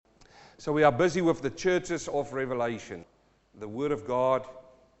So we are busy with the churches of Revelation. The Word of God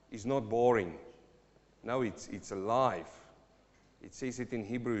is not boring. No, it's alive. It says it in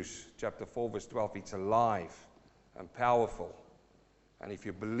Hebrews chapter 4 verse 12. It's alive and powerful. And if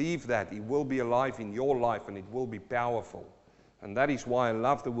you believe that, it will be alive in your life and it will be powerful. And that is why I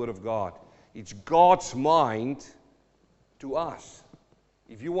love the Word of God. It's God's mind to us.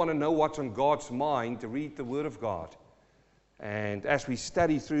 If you want to know what's on God's mind, read the Word of God. And as we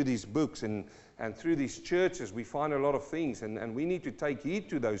study through these books and through these churches, we find a lot of things. And we need to take heed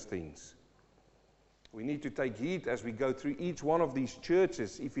to those things. We need to take heed as we go through each one of these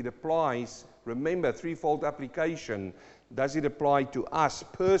churches. If it applies, remember, threefold application. Does it apply to us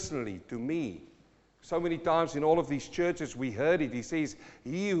personally, to me? So many times in all of these churches we heard it. He says,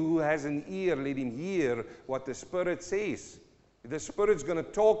 he who has an ear, let him hear what the Spirit says. The Spirit's going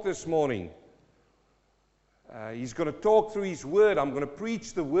to talk this morning. He's going to talk through His Word. I'm going to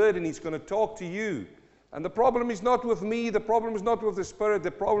preach the Word and He's going to talk to you. And the problem is not with me. The problem is not with the Spirit.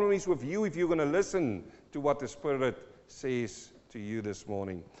 The problem is with you if you're going to listen to what the Spirit says to you this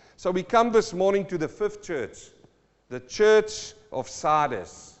morning. So we come this morning to the fifth church, the church of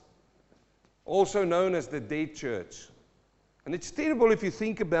Sardis, also known as the dead church. And it's terrible if you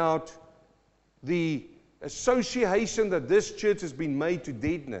think about the association that this church has been made to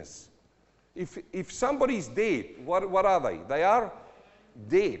deadness. If somebody's dead, what are they? They are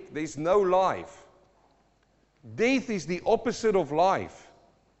dead. There's no life. Death is the opposite of life.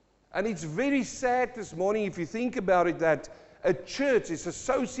 And it's very sad this morning if you think about it that a church is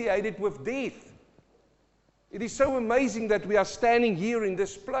associated with death. It is so amazing that we are standing here in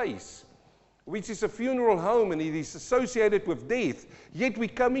this place, which is a funeral home, and it is associated with death. Yet we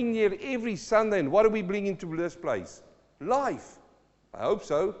come in here every Sunday, and what do we bring into this place? Life. I hope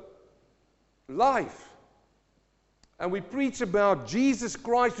so. Life. And we preach about Jesus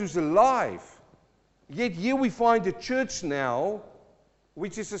Christ who's alive. Yet here we find a church now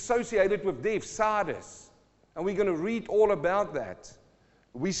which is associated with death, Sardis. And we're going to read all about that.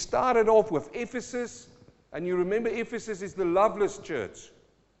 We started off with Ephesus, and you remember Ephesus is the loveless church.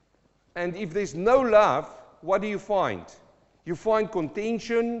 And if there's no love, what do you find? You find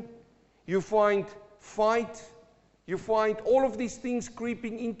contention, you find fight, you find all of these things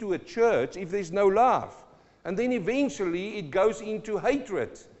creeping into a church if there's no love. And then eventually it goes into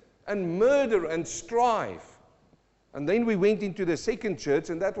hatred and murder and strife. And then we went into the second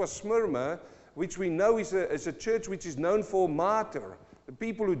church, and that was Smyrna, which we know is a church which is known for martyr, the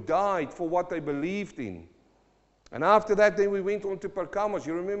people who died for what they believed in. And after that, then we went on to Pergamos.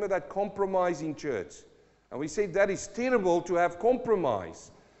 You remember that compromising church? And we said that is terrible to have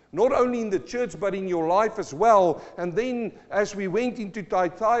compromise, not only in the church, but in your life as well. And then as we went into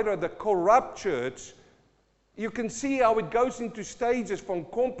Thyatira, the corrupt church, you can see how it goes into stages from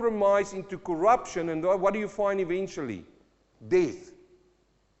compromise into corruption. And what do you find eventually? Death.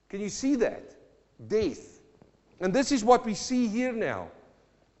 Can you see that? Death. And this is what we see here now.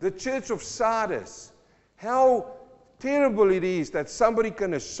 The church of Sardis. How terrible it is that somebody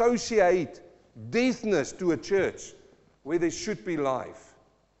can associate deathness to a church where there should be life.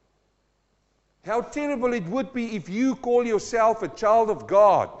 How terrible it would be if you call yourself a child of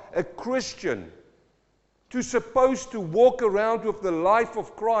God, a Christian, to supposed to walk around with the life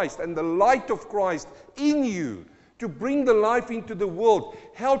of Christ and the light of Christ in you, to bring the life into the world.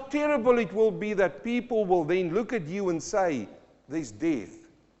 How terrible it will be that people will then look at you and say, there's death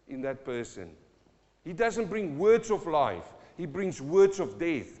in that person. He doesn't bring words of life. He brings words of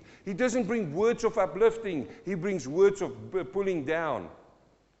death. He doesn't bring words of uplifting. He brings words of pulling down.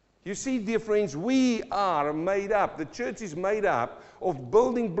 You see, dear friends, we are made up. The church is made up of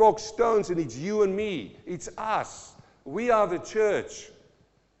building block stones, and it's you and me. It's us. We are the church.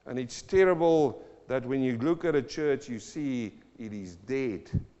 And it's terrible that when you look at a church, you see it is dead.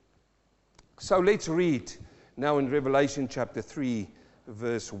 So let's read now in Revelation chapter 3,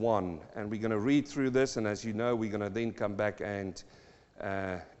 verse 1. And we're going to read through this, and as you know, we're going to then come back and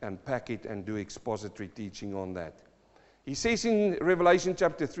unpack it and do expository teaching on that. He says in Revelation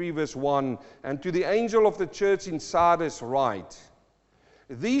chapter 3, verse 1, and to the angel of the church in Sardis write,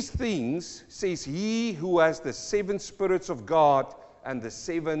 these things says he who has the 7 spirits of God and the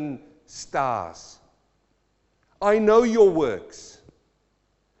 7 stars. I know your works,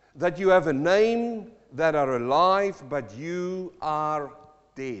 that you have a name that are alive, but you are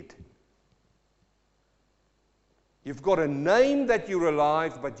dead. You've got a name that you're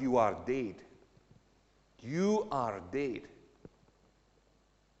alive, but you are dead. You are dead.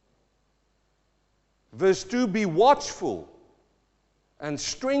 Verse 2, be watchful and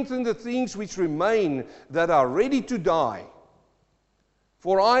strengthen the things which remain that are ready to die.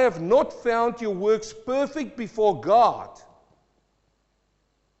 For I have not found your works perfect before God.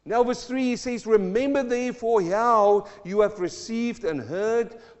 Now verse 3 he says, remember therefore how you have received and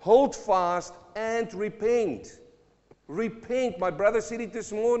heard, hold fast and repent. Repent. My brother said it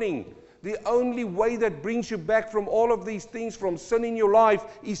this morning. The only way that brings you back from all of these things, from sin in your life,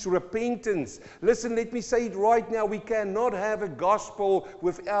 is repentance. Listen, let me say it right now. We cannot have a gospel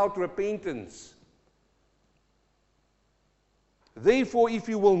without repentance. Therefore, if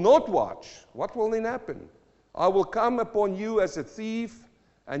you will not watch, what will then happen? I will come upon you as a thief,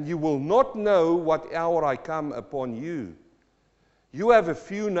 and you will not know what hour I come upon you. You have a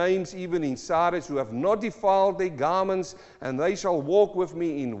few names even in Sardis who have not defiled their garments, and they shall walk with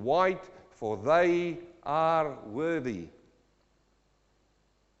me in white, for they are worthy.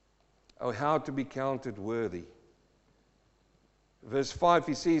 Oh, how to be counted worthy. Verse 5,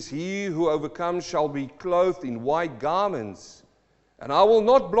 he says, he who overcomes shall be clothed in white garments, and I will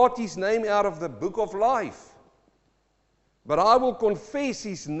not blot his name out of the book of life, but I will confess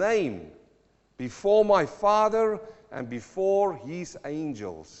his name before my Father and before his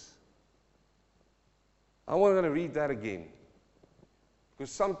angels. I want to read that again,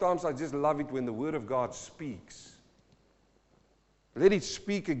 because sometimes I just love it when the Word of God speaks. Let it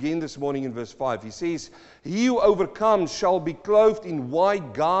speak again this morning in verse 5. He says, he who overcomes shall be clothed in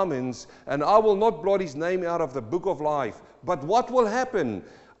white garments, and I will not blot his name out of the book of life. But what will happen?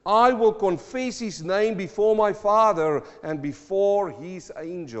 I will confess his name before my Father and before his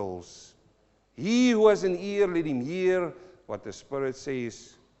angels. He who has an ear, let him hear what the Spirit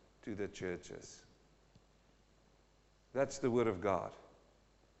says to the churches. That's the Word of God.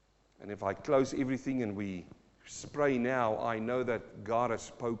 And if I close everything and we pray now, I know that God has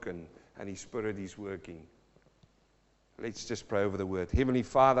spoken and His Spirit is working. Let's just pray over the Word. Heavenly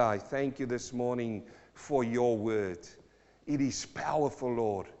Father, I thank you this morning for your Word. It is powerful,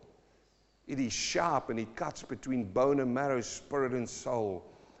 Lord. It is sharp and it cuts between bone and marrow, spirit and soul.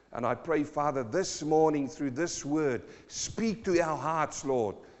 And I pray, Father, this morning through this Word, speak to our hearts,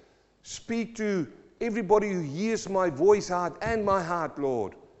 Lord. Speak to everybody who hears my voice, heart, and my heart,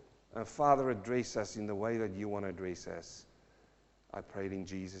 Lord. And Father, address us in the way that you want to address us. I pray it in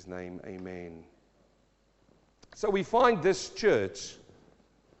Jesus' name. Amen. So we find this church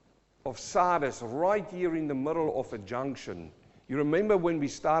of Sardis right here in the middle of a junction. You remember when we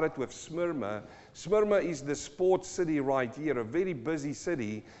started with Smyrna? Smyrna is the sports city right here, a very busy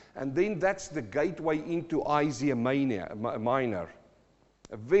city. And then that's the gateway into Asia Minor.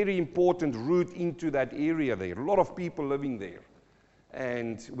 A very important route into that area there. A lot of people living there.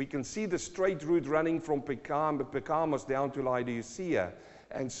 And we can see the straight route running from Pergamos down to Laodicea,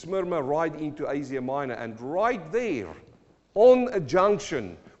 and Smyrna right into Asia Minor. And right there, on a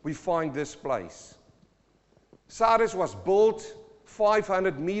junction, we find this place. Sardis was built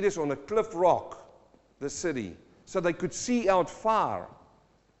 500 meters on a cliff rock, the city, so they could see out far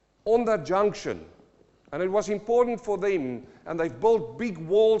on that junction. And it was important for them, and they've built big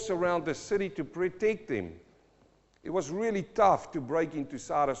walls around the city to protect them. It was really tough to break into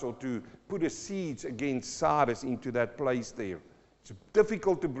Sardis or to put a siege against Sardis into that place there. It's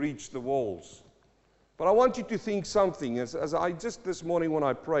difficult to breach the walls. But I want you to think something. As I just this morning when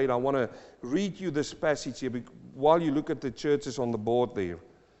I prayed, I want to read you this passage here while you look at the churches on the board there.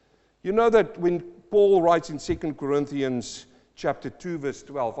 You know that when Paul writes in 2 Corinthians chapter 2, verse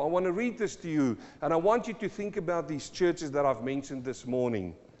 12, I want to read this to you, and I want you to think about these churches that I've mentioned this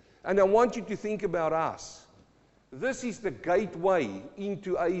morning. And I want you to think about us. This is the gateway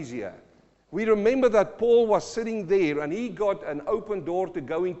into Asia. We remember that Paul was sitting there and he got an open door to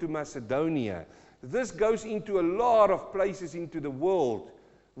go into Macedonia. This goes into a lot of places into the world.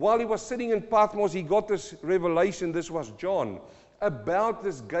 While he was sitting in Patmos, he got this revelation, this was John, about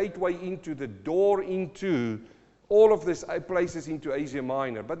this gateway into the door into all of these places into Asia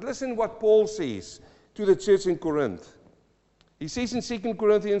Minor. But listen what Paul says to the church in Corinth. He says in 2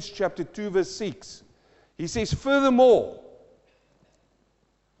 Corinthians chapter 2, verse 6, he says, furthermore,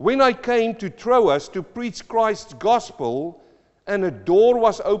 when I came to Troas to preach Christ's gospel, and a door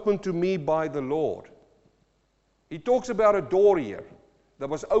was opened to me by the Lord. He talks about a door here that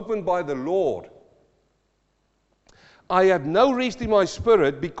was opened by the Lord. I had no rest in my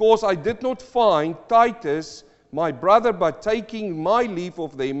spirit because I did not find Titus, my brother, but taking my leave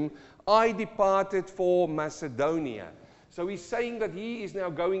of them, I departed for Macedonia. So he's saying that he is now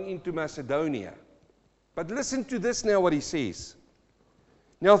going into Macedonia. But listen to this now what he says.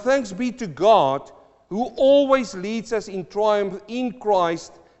 Now thanks be to God who always leads us in triumph in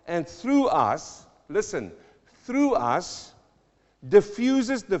Christ, and through us, listen, through us,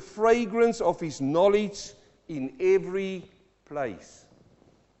 diffuses the fragrance of His knowledge in every place.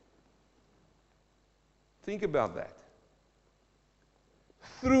 Think about that.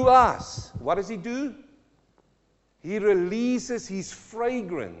 Through us, what does He do? He releases His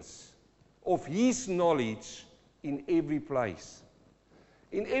fragrance of His knowledge in every place.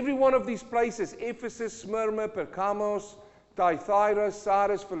 In every one of these places, Ephesus, Smyrna, Pergamos, Thyatira,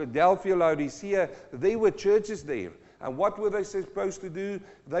 Sardis, Philadelphia, Laodicea, there were churches there. And what were they supposed to do?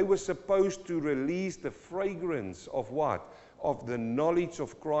 They were supposed to release the fragrance of what? Of the knowledge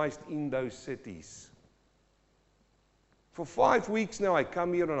of Christ in those cities. For 5 weeks now, I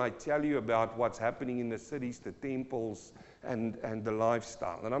come here and I tell you about what's happening in the cities, the temples, and the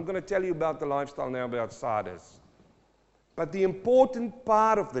lifestyle. And I'm going to tell you about the lifestyle now, about Sardis. But the important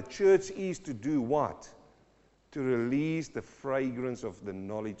part of the church is to do what? To release the fragrance of the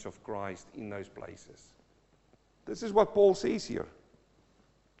knowledge of Christ in those places. This is what Paul says here.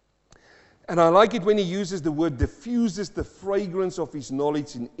 And I like it when he uses the word diffuses the fragrance of his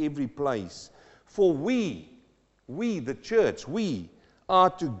knowledge in every place. For we, the church, we are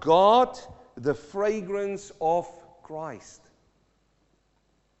to guard the fragrance of Christ.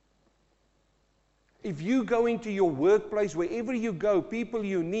 If you go into your workplace, wherever you go, people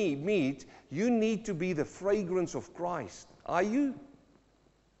you meet, you need to be the fragrance of Christ. Are you?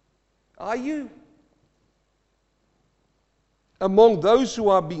 Are you? Among those who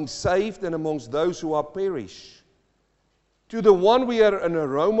are being saved and amongst those who are perish. To the one we are an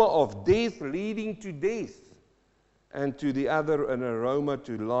aroma of death leading to death, and to the other an aroma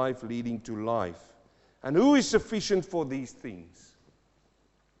to life leading to life. And who is sufficient for these things?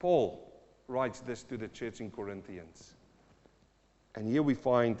 Paul writes this to the church in Corinthians. And here we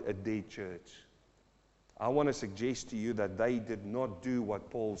find a dead church. I want to suggest to you that they did not do what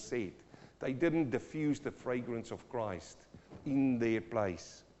Paul said. They didn't diffuse the fragrance of Christ in their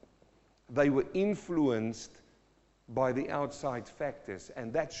place. They were influenced by the outside factors,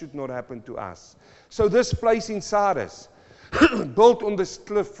 and that should not happen to us. So this place in Sardis, built on this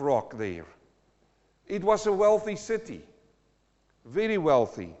cliff rock there, it was a wealthy city, very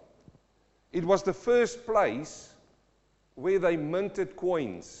wealthy. It was the first place where they minted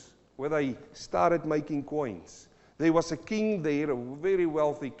coins, where they started making coins. There was a king there, a very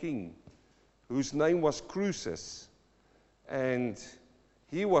wealthy king, whose name was Croesus. And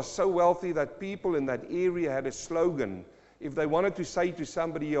he was so wealthy that people in that area had a slogan. If they wanted to say to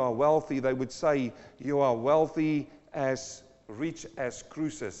somebody, you are wealthy, they would say, you are wealthy as rich as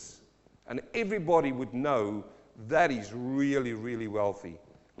Croesus. And everybody would know that is really, really wealthy.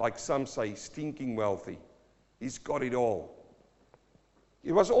 Like some say, stinking wealthy. He's got it all.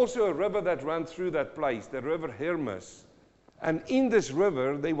 It was also a river that ran through that place, the river Hermes. And in this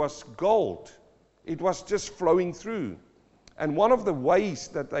river, there was gold. It was just flowing through. And one of the ways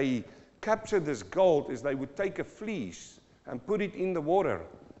that they captured this gold is they would take a fleece and put it in the water.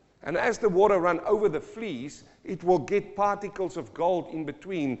 And as the water ran over the fleece, it will get particles of gold in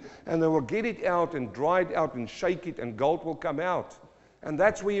between, and they will get it out and dry it out and shake it, and gold will come out. And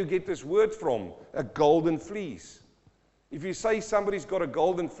that's where you get this word from, a golden fleece. If you say somebody's got a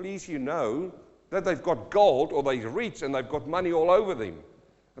golden fleece, you know that they've got gold, or they're rich and they've got money all over them.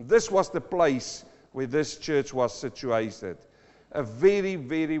 And this was the place where this church was situated. A very,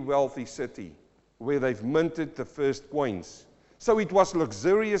 very wealthy city where they've minted the first coins. So it was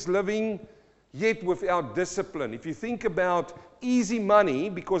luxurious living, yet without discipline. If you think about easy money,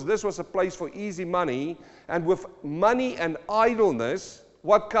 because this was a place for easy money, and with money and idleness,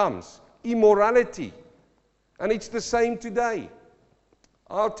 what comes? Immorality. And it's the same today.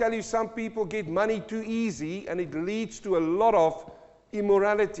 I'll tell you, some people get money too easy, and it leads to a lot of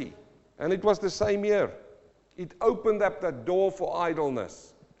immorality. And it was the same here. It opened up that door for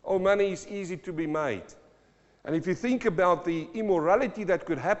idleness. Oh, money is easy to be made. And if you think about the immorality that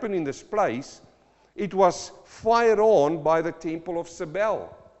could happen in this place, it was fired on by the temple of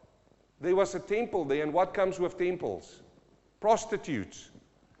Cybele. There was a temple there, and what comes with temples? Prostitutes.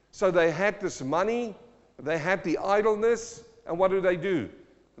 So they had this money, they had the idleness, and what do?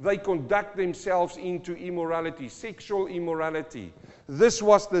 They conduct themselves into immorality, sexual immorality. This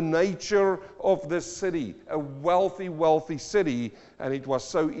was the nature of this city, a wealthy, wealthy city, and it was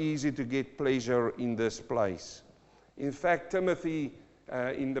so easy to get pleasure in this place. In fact, Timothy,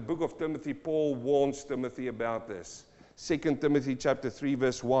 in the book of Timothy, Paul warns Timothy about this. 2 Timothy chapter 3,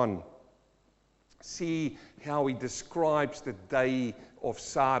 verse 1. See how he describes the day of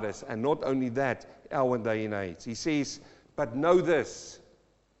Sardis, and not only that, our day and age. He says, but know this,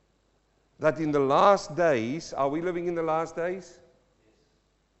 that in the last days, are we living in the last days?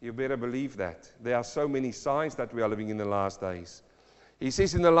 You better believe that. There are so many signs that we are living in the last days. He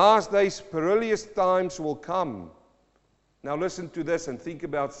says, in the last days, perilous times will come. Now listen to this and think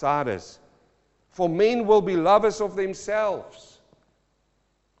about Sardis. For men will be lovers of themselves.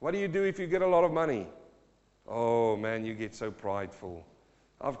 What do you do if you get a lot of money? Oh man, you get so prideful.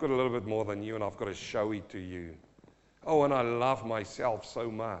 I've got a little bit more than you and I've got to show it to you. Oh, and I love myself so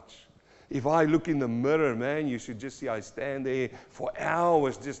much. If I look in the mirror, man, you should just see I stand there for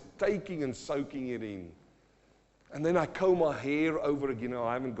hours just taking and soaking it in. And then I comb my hair over again.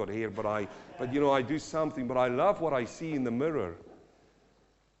 I haven't got hair, but I do something. But I love what I see in the mirror.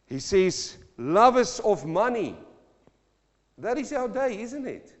 He says, lovers of money. That is our day, isn't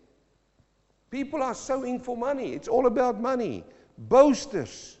it? People are so in for money. It's all about money.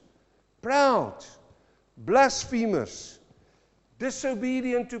 Boasters, proud, blasphemers,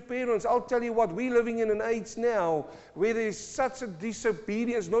 disobedient to parents. I'll tell you what, we're living in an age now where there is such a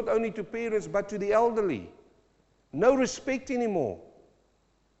disobedience, not only to parents, but to the elderly. No respect anymore.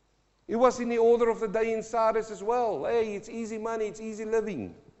 It was in the order of the day in Sardis as well. Hey, it's easy money, it's easy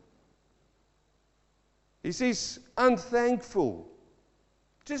living. He says, unthankful.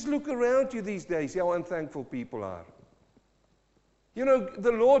 Just look around you these days, how unthankful people are. You know,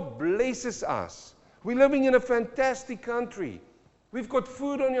 the Lord blesses us. We're living in a fantastic country. We've got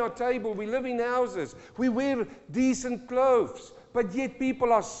food on our table. We live in houses. We wear decent clothes. But yet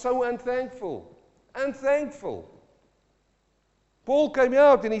people are so unthankful. Unthankful. Paul came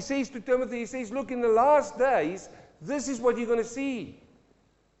out and he says to Timothy, he says, look, in the last days, this is what you're going to see.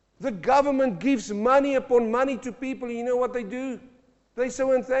 The government gives money upon money to people. You know what they do? They're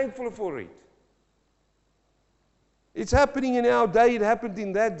so unthankful for it. It's happening in our day. It happened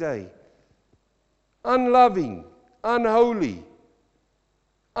in that day. Unloving, unholy,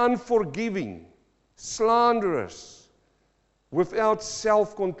 unforgiving, slanderous, without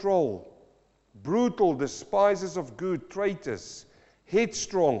self-control, brutal, despisers of good, traitors,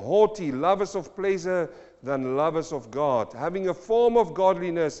 headstrong, haughty, lovers of pleasure than lovers of God, having a form of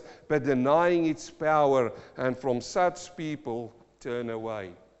godliness but denying its power, and from such people turn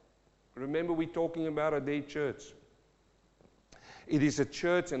away. Remember, we're talking about a dead church. It is a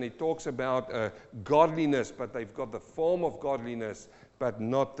church and it talks about godliness, but they've got the form of godliness, but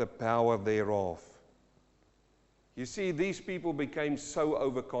not the power thereof. You see, these people became so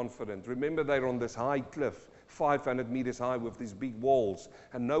overconfident. Remember, they're on this high cliff, 500 meters high with these big walls,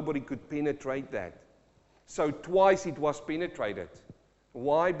 and nobody could penetrate that. So twice it was penetrated.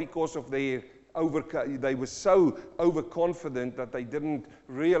 Why? Because of they were so overconfident that they didn't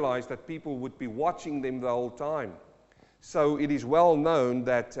realize that people would be watching them the whole time. So it is well known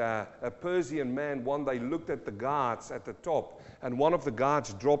that a Persian man one day looked at the guards at the top, and one of the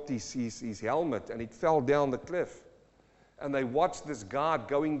guards dropped his helmet and it fell down the cliff. And they watched this guard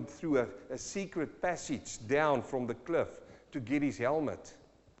going through a secret passage down from the cliff to get his helmet.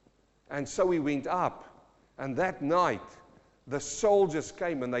 And so he went up. And that night, the soldiers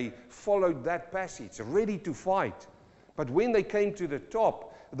came and they followed that passage, ready to fight. But when they came to the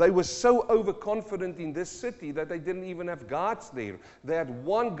top, they were so overconfident in this city that they didn't even have guards there. They had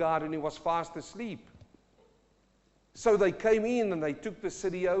one guard and he was fast asleep. So they came in and they took the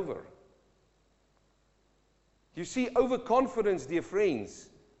city over. You see, overconfidence, dear friends,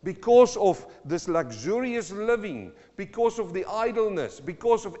 because of this luxurious living, because of the idleness,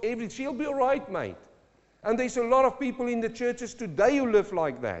 because of everything. She'll be all right, mate. And there's a lot of people in the churches today who live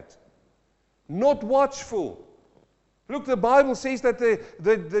like that. Not watchful. Look, the Bible says that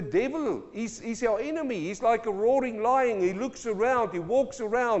the devil is our enemy. He's like a roaring lion. He looks around, he walks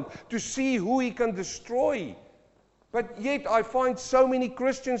around to see who he can destroy. But yet I find so many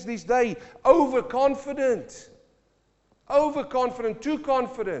Christians these days overconfident. Overconfident, too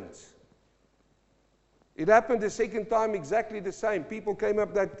confident. It happened the second time exactly the same. People came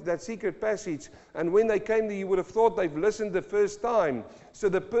up that secret passage, and when they came there, you would have thought they've listened the first time. So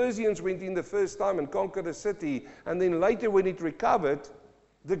the Persians went in the first time and conquered the city, and then later when it recovered,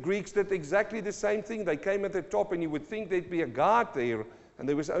 the Greeks did exactly the same thing. They came at the top, and you would think there'd be a guard there, and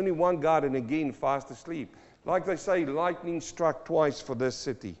there was only one guard, and again, fast asleep. Like they say, lightning struck twice for this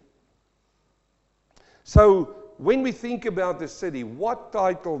city. So when we think about the city, what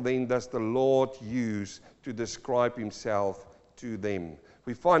title then does the Lord use to describe himself to them?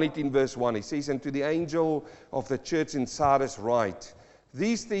 We find it in verse 1. He says, and to the angel of the church in Sardis write,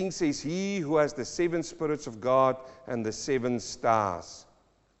 these things says he who has the 7 spirits of God and the 7 stars.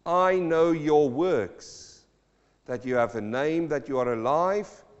 I know your works, that you have a name, that you are alive,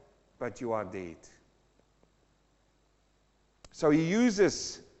 but you are dead. So he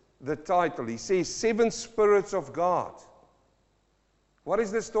uses the title. He says 7 spirits of God. What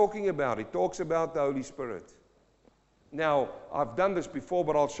is this talking about? It talks about the Holy Spirit. Now, I've done this before,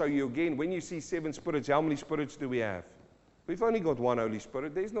 but I'll show you again. When you see 7 spirits, how many spirits do we have? We've only got one Holy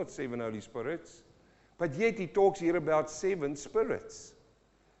Spirit. There's not 7 Holy Spirits. But yet he talks here about 7 spirits.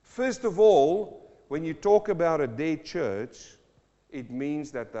 First of all, when you talk about a dead church, it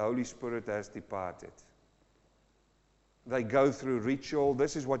means that the Holy Spirit has departed. They go through ritual.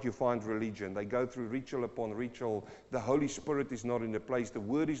 This is what you find religion. They go through ritual upon ritual. The Holy Spirit is not in the place. The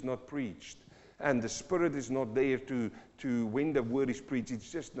word is not preached. And the Spirit is not there to when the word is preached. It's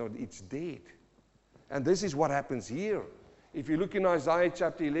just not, it's dead. And this is what happens here. If you look in Isaiah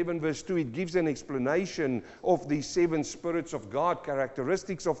chapter 11 verse 2, it gives an explanation of these 7 spirits of God,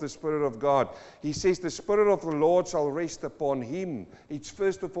 characteristics of the Spirit of God. He says the Spirit of the Lord shall rest upon him. It's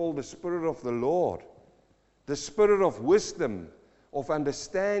first of all the Spirit of the Lord. The Spirit of wisdom, of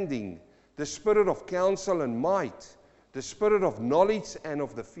understanding, the Spirit of counsel and might, the Spirit of knowledge and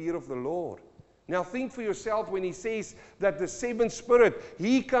of the fear of the Lord. Now think for yourself when he says that the 7th spirit,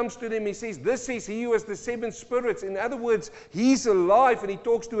 he comes to them, he says, this is he who has the 7 spirits. In other words, he's alive and he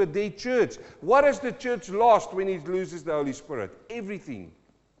talks to a dead church. What has the church lost when it loses the Holy Spirit? Everything.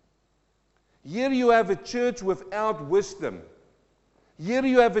 Here you have a church without wisdom. Here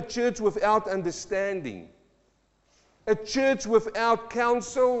you have a church without understanding. A church without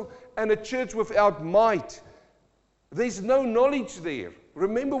counsel and a church without might. There's no knowledge there.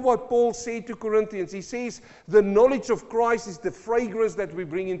 Remember what Paul said to Corinthians. He says, the knowledge of Christ is the fragrance that we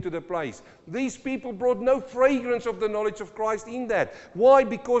bring into the place. These people brought no fragrance of the knowledge of Christ in that. Why?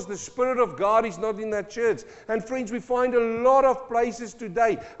 Because the Spirit of God is not in that church. And friends, we find a lot of places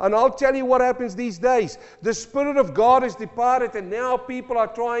today. And I'll tell you what happens these days. The Spirit of God has departed and now people are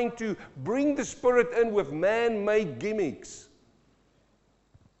trying to bring the Spirit in with man-made gimmicks.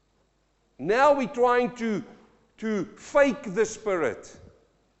 Now we're trying to fake the Spirit.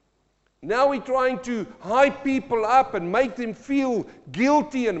 Now we're trying to hype people up and make them feel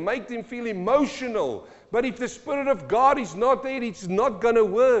guilty and make them feel emotional. But if the Spirit of God is not there, it's not going to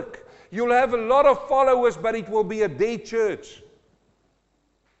work. You'll have a lot of followers, but it will be a dead church.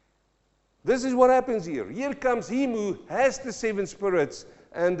 This is what happens here. Here comes him who has the 7 spirits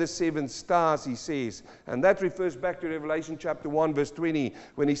and the 7 stars, he says. And that refers back to Revelation chapter 1 verse 20,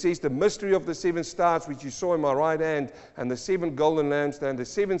 when he says the mystery of the 7 stars which you saw in my right hand and the 7 golden lampstands. The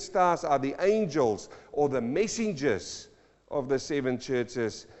 7 stars are the angels or the messengers of the 7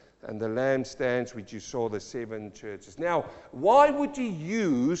 churches, and the lampstands which you saw, the 7 churches. Now, why would he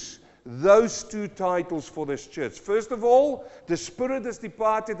use those 2 titles for this church? First of all, the Spirit has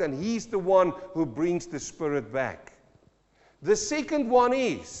departed and he's the one who brings the Spirit back. The second one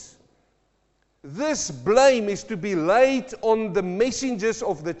is, this blame is to be laid on the messengers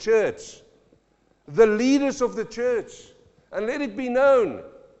of the church, the leaders of the church. And let it be known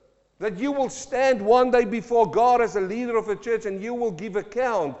that you will stand one day before God as a leader of a church and you will give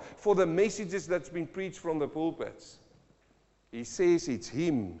account for the messages that's been preached from the pulpits. He says it's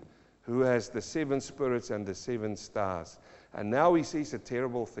him who has the 7 spirits and the 7 stars. And now he says a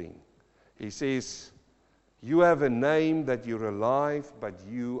terrible thing. He says, you have a name that you're alive, but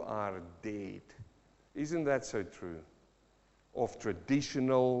you are dead. Isn't that so true? Of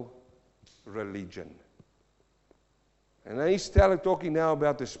traditional religion. And then he's talking now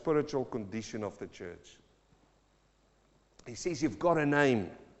about the spiritual condition of the church. He says you've got a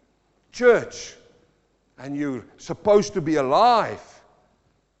name, church, and you're supposed to be alive.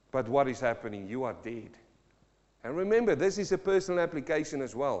 But what is happening? You are dead. And remember, this is a personal application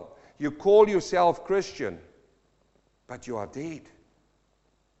as well. You call yourself Christian, but you are dead.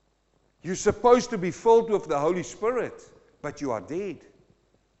 You're supposed to be filled with the Holy Spirit, but you are dead.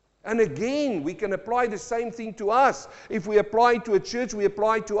 And again, we can apply the same thing to us. If we apply it to a church, we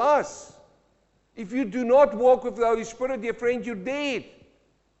apply it to us. If you do not walk with the Holy Spirit, dear friend, you're dead.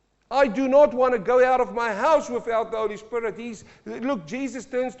 I do not want to go out of my house without the Holy Spirit. Look, Jesus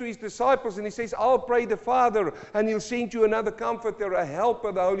turns to his disciples and he says, I'll pray the Father and he'll send you another comforter, a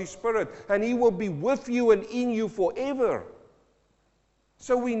helper, the Holy Spirit, and he will be with you and in you forever.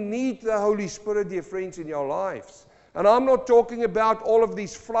 So we need the Holy Spirit, dear friends, in your lives. And I'm not talking about all of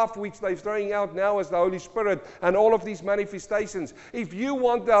these fluff which they're throwing out now as the Holy Spirit and all of these manifestations. If you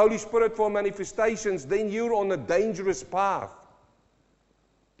want the Holy Spirit for manifestations, then you're on a dangerous path.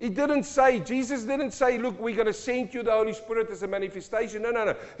 Jesus didn't say, look, we're going to send you the Holy Spirit as a manifestation.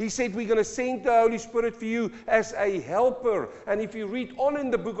 No. He said, we're going to send the Holy Spirit for you as a helper. And if you read on in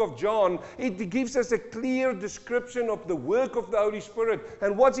the book of John, it gives us a clear description of the work of the Holy Spirit.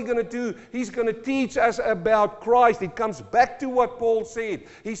 And what's he going to do? He's going to teach us about Christ. It comes back to what Paul said.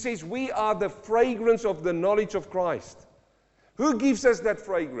 He says, we are the fragrance of the knowledge of Christ. Who gives us that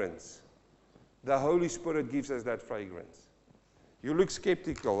fragrance? The Holy Spirit gives us that fragrance. You look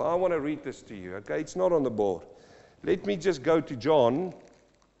skeptical. I want to read this to you, okay? It's not on the board. Let me just go to John,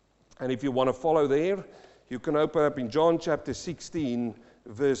 and if you want to follow there, you can open up in John chapter 16,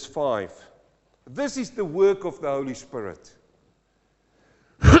 verse 5. This is the work of the Holy Spirit.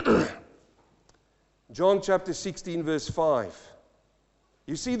 John chapter 16, verse 5.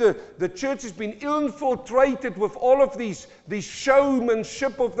 You see, the church has been infiltrated with all of these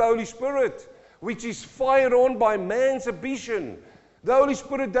showmanship of the Holy Spirit, which is fired on by man's ambition. The Holy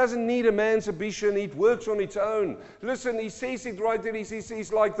Spirit doesn't need a man's ambition. It works on its own. Listen, he says it right there. He says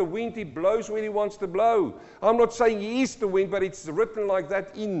he's like the wind. He blows when he wants to blow. I'm not saying he is the wind, but it's written like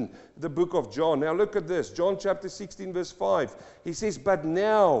that in the book of John. Now look at this. John chapter 16, verse 5. He says, but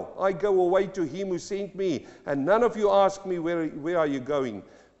now I go away to him who sent me, and none of you ask me, where are you going?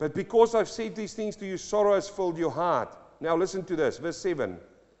 But because I've said these things to you, sorrow has filled your heart. Now listen to this. Verse 7.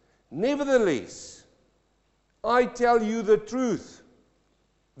 Nevertheless, I tell you the truth.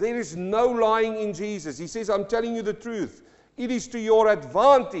 There is no lying in Jesus. He says, I'm telling you the truth. It is to your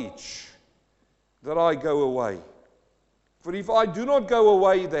advantage that I go away. For if I do not go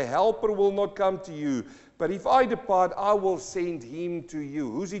away, the Helper will not come to you. But if I depart, I will send him to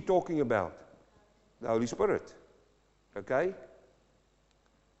you. Who's he talking about? The Holy Spirit. Okay?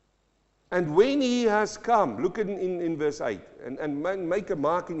 And when he has come, look in verse 8, and make a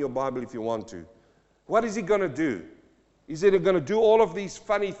mark in your Bible if you want to. What is he going to do? Is he going to do all of these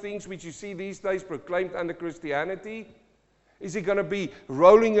funny things which you see these days proclaimed under Christianity? Is he going to be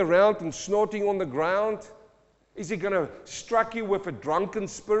rolling around and snorting on the ground? Is he going to strike you with a drunken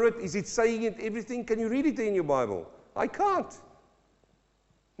spirit? Is it saying it everything? Can you read it in your Bible? I can't.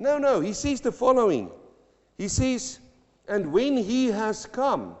 No. He says the following. He says, and when he has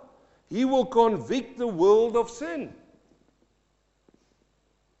come, he will convict the world of sin.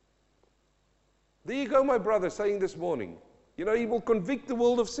 There you go, my brother, saying this morning. You know, he will convict the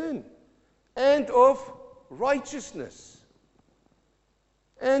world of sin and of righteousness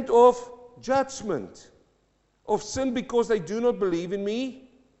and of judgment. Of sin because they do not believe in me.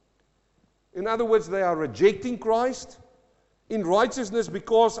 In other words, they are rejecting Christ. In righteousness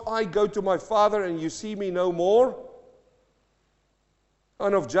because I go to my Father and you see me no more.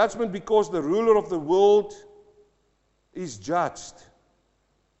 And of judgment because the ruler of the world is judged.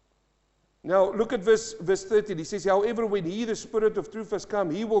 Now, look at verse 13. He says, however, when he, the Spirit of truth, has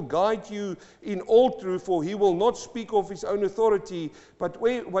come, he will guide you in all truth, for he will not speak of his own authority, but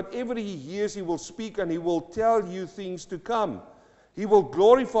whatever he hears, he will speak, and he will tell you things to come. He will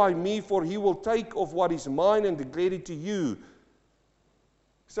glorify me, for he will take of what is mine and declare it to you.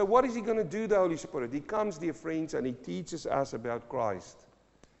 So what is he going to do, the Holy Spirit? He comes, dear friends, and he teaches us about Christ.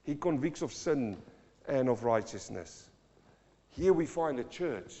 He convicts of sin and of righteousness. Here we find a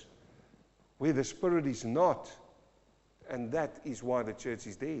church where the Spirit is not, and that is why the church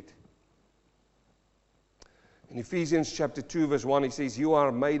is dead. In Ephesians chapter 2, verse 1, he says, you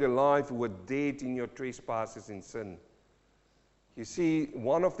are made alive who were dead in your trespasses and sin. You see,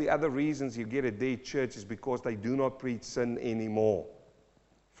 one of the other reasons you get a dead church is because they do not preach sin anymore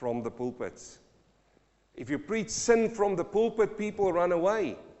from the pulpits. If you preach sin from the pulpit, people run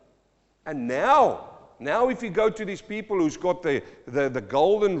away. And now if you go to these people who's got the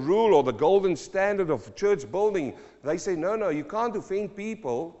golden rule or the golden standard of church building, they say, no, you can't offend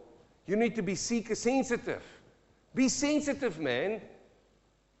people. You need to be seeker sensitive. Be sensitive, man.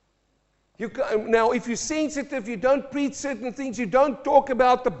 Now, if you're sensitive, you don't preach certain things. You don't talk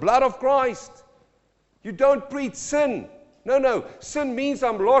about the blood of Christ. You don't preach sin. No. Sin means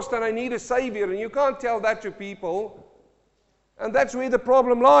I'm lost and I need a Savior. And you can't tell that to people. And that's where the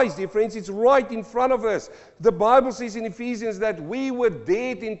problem lies, dear friends. It's right in front of us. The Bible says in Ephesians that we were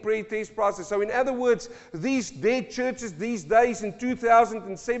dead in trespasses. So in other words, these dead churches these days in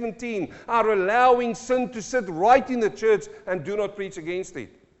 2017 are allowing sin to sit right in the church and do not preach against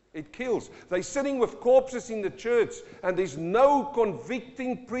it. It kills. They're sitting with corpses in the church, and there's no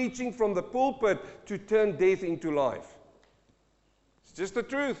convicting preaching from the pulpit to turn death into life. It's just the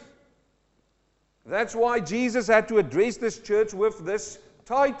truth. That's why Jesus had to address this church with this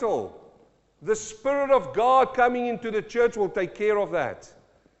title. The Spirit of God coming into the church will take care of that.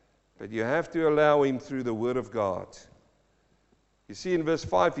 But you have to allow Him through the Word of God. You see in verse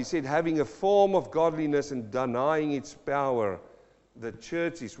 5, he said, having a form of godliness and denying its power, the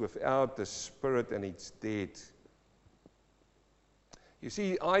church is without the Spirit and it's dead. You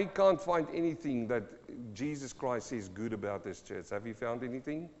see, I can't find anything that Jesus Christ says good about this church. Have you found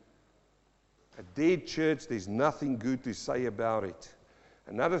anything? A dead church, there's nothing good to say about it.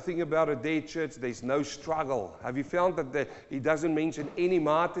 Another thing about a dead church, there's no struggle. Have you found that he doesn't mention any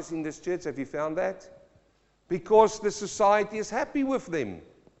martyrs in this church? Have you found that? Because the society is happy with them.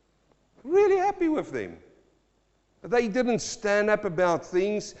 Really happy with them. They didn't stand up about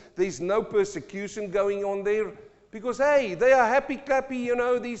things. There's no persecution going on there. Because, hey, they are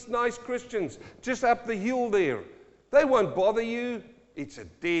happy-clappy, these nice Christians, just up the hill there. They won't bother you. It's a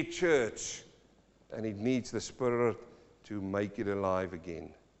dead church. And it needs the Spirit to make it alive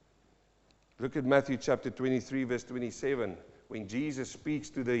again. Look at Matthew chapter 23, verse 27. When Jesus speaks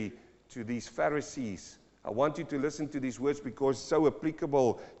to these Pharisees, I want you to listen to these words because it's so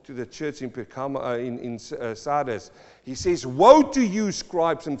applicable to the church in Sardis. He says, "Woe to you,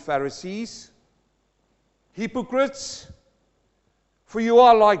 scribes and Pharisees, hypocrites, for you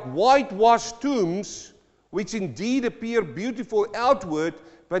are like whitewashed tombs, which indeed appear beautiful outward,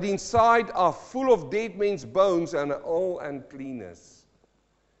 but inside are full of dead men's bones and all uncleanness.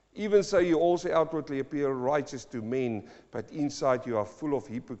 Even so you also outwardly appear righteous to men, but inside you are full of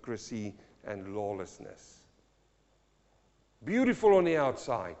hypocrisy and lawlessness." Beautiful on the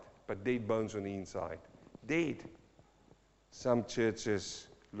outside, but dead bones on the inside. Dead. Some churches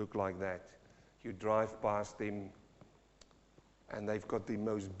look like that. You drive past them, and they've got the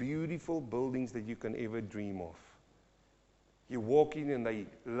most beautiful buildings that you can ever dream of. You walk in and they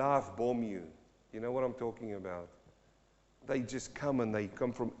love bomb you. You know what I'm talking about? They just come and they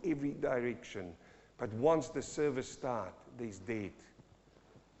come from every direction. But once the service starts, there's dead.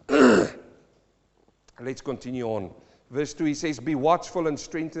 Let's continue on. Verse 2, he says, "Be watchful and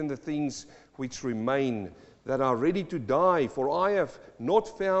strengthen the things which remain, that are ready to die, for I have not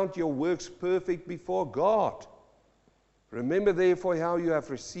found your works perfect before God. Remember therefore how you have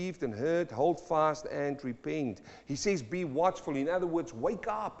received and heard, hold fast and repent." He says, be watchful. In other words, wake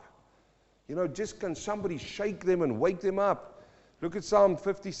up. Just can somebody shake them and wake them up? Look at Psalm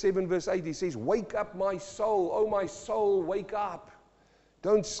 57, verse 8. He says, "Wake up, my soul. Oh, my soul, wake up.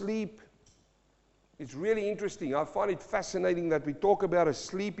 Don't sleep." It's really interesting. I find it fascinating that we talk about a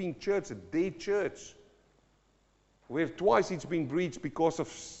sleeping church, a dead church, where twice it's been breached because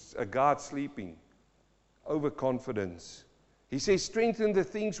of a God sleeping. Overconfidence. He says, strengthen the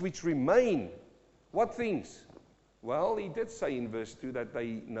things which remain. What things? Well, he did say in verse 2 that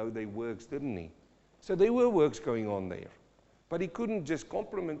they know their works, didn't he? So there were works going on there. But he couldn't just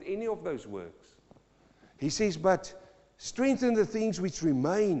compliment any of those works. He says, but strengthen the things which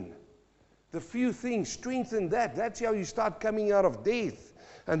remain. The few things, strengthen that. That's how you start coming out of death.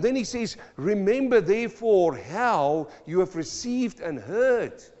 And then he says, remember therefore how you have received and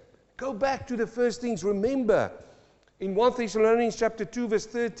heard. Go back to the first things, remember. In 1 Thessalonians chapter 2 verse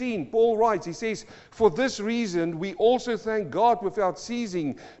 13, Paul writes, he says, for this reason we also thank God without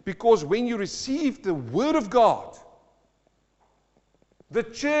ceasing, because when you received the word of God, the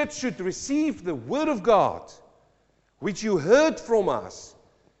church should receive the word of God, which you heard from us,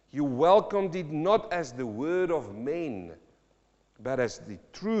 you welcomed it not as the word of men, but as the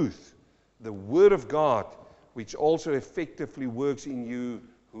truth, the word of God, which also effectively works in you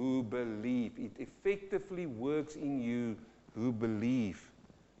who believe. It effectively works in you who believe.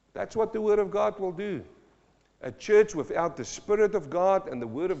 That's what the word of God will do. A church without the Spirit of God and the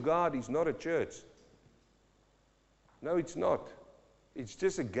word of God is not a church. No, it's not. It's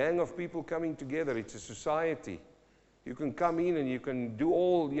just a gang of people coming together. It's a society. You can come in and you can do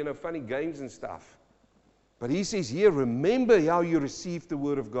all, funny games and stuff. But he says here, remember how you received the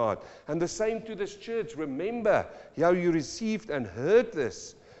word of God. And the same to this church. Remember how you received and heard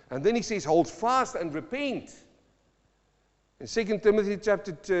this. And then he says, hold fast and repent. In 2 Timothy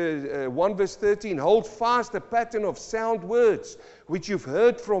chapter 1 verse 13, hold fast the pattern of sound words which you've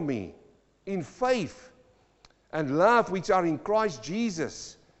heard from me in faith and love which are in Christ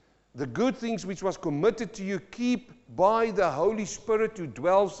Jesus. The good things which was committed to you, keep by the Holy Spirit who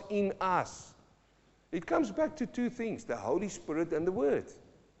dwells in us. It comes back to two things, the Holy Spirit and the Word.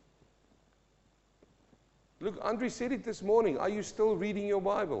 Look, Andre said it this morning. Are you still reading your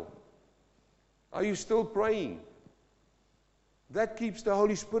Bible? Are you still praying? That keeps the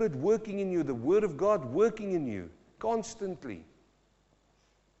Holy Spirit working in you, the Word of God working in you constantly.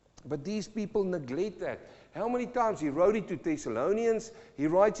 But these people neglect that. How many times he wrote it to Thessalonians, he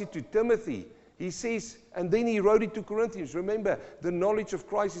writes it to Timothy. He says, and then he wrote it to Corinthians. Remember, the knowledge of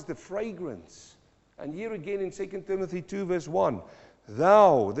Christ is the fragrance. And here again in 2 Timothy 2 verse 1,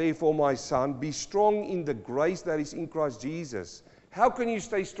 thou, therefore, my son, be strong in the grace that is in Christ Jesus. How can you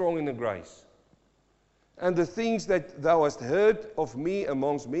stay strong in the grace? And the things that thou hast heard of me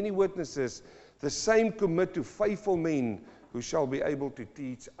amongst many witnesses, the same commit to faithful men who shall be able to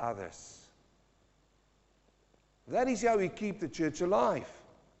teach others. That is how we keep the church alive.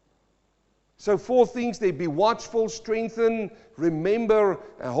 So 4 things there: be watchful, strengthen, remember,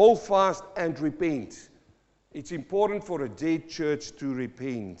 hold fast, and repent. It's important for a dead church to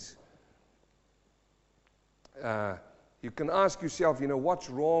repent. You can ask yourself, what's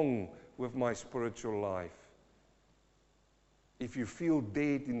wrong with my spiritual life? If you feel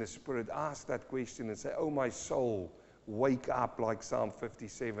dead in the spirit, ask that question and say, oh, my soul, wake up, like Psalm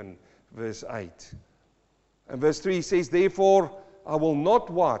 57, verse 8. And verse 3 says, therefore, I will not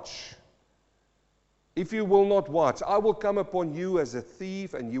watch. If you will not watch, I will come upon you as a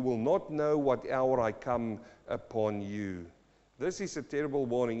thief, and you will not know what hour I come upon you. This is a terrible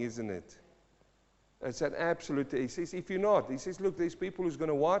warning, isn't it? It's an absolute, he says, if you're not, he says, look, there's people who's going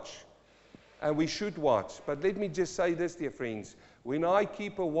to watch, and we should watch. But let me just say this, dear friends. When I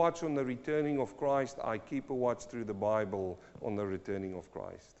keep a watch on the returning of Christ, I keep a watch through the Bible on the returning of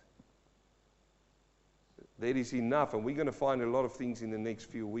Christ. There is enough, and we're going to find a lot of things in the next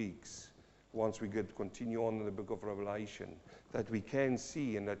few weeks, once we continue on in the book of Revelation, that we can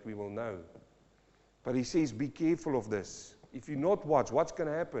see and that we will know. But he says, be careful of this. If you not watch, what's going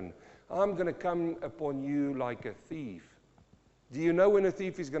to happen? I'm going to come upon you like a thief. Do you know when a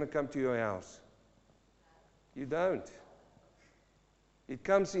thief is going to come to your house? You don't. It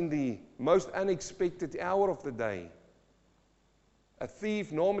comes in the most unexpected hour of the day. A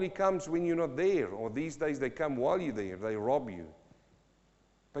thief normally comes when you're not there, or these days they come while you're there. They rob you.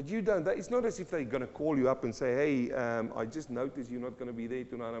 But you don't. It's not as if they're going to call you up and say, hey, I just noticed you're not going to be there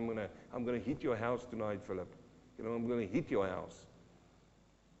tonight. I'm going to hit your house tonight, Philip. I'm going to hit your house.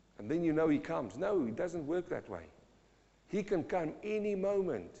 And then he comes. No, it doesn't work that way. He can come any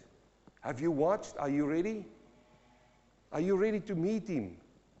moment. Have you watched? Are you ready? Are you ready to meet him?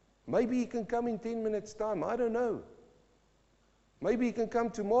 Maybe he can come in 10 minutes' time. I don't know. Maybe he can come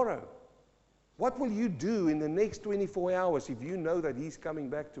tomorrow. What will you do in the next 24 hours if you know that he's coming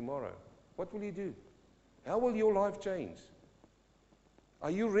back tomorrow? What will you do? How will your life change?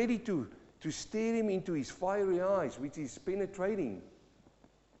 Are you ready to stare him into his fiery eyes, which is penetrating?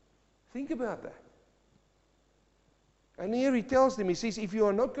 Think about that. And here he tells them, he says, if you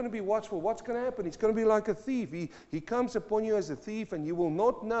are not going to be watchful, what's going to happen? It's going to be like a thief. He comes upon you as a thief, and you will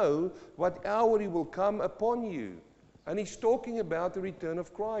not know what hour he will come upon you. And he's talking about the return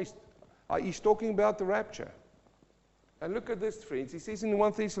of Christ. He's talking about the rapture. And look at this, friends. He says in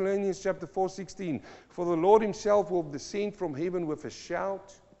 1 Thessalonians chapter 4:16, for the Lord himself will descend from heaven with a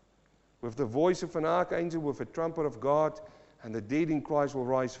shout, with the voice of an archangel, with a trumpet of God, and the dead in Christ will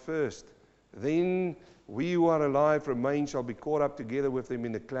rise first. Then we who are alive remain shall be caught up together with them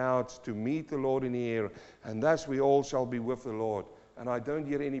in the clouds to meet the Lord in the air, and thus we all shall be with the Lord. And I don't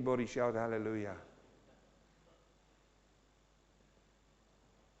hear anybody shout hallelujah.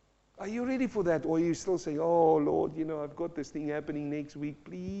 Are you ready for that? Or you still say, oh Lord, I've got this thing happening next week.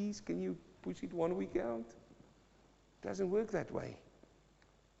 Please, can you push it 1 week out? It doesn't work that way.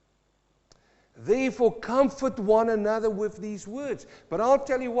 Therefore, comfort one another with these words. But I'll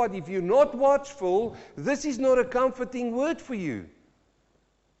tell you what, if you're not watchful, this is not a comforting word for you.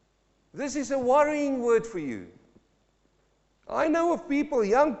 This is a worrying word for you. I know of people,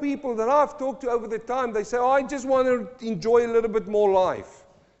 young people that I've talked to over the time, they say, oh, I just want to enjoy a little bit more life.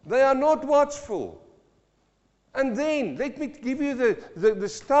 They are not watchful. And then, let me give you the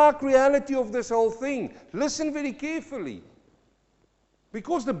stark reality of this whole thing. Listen very carefully.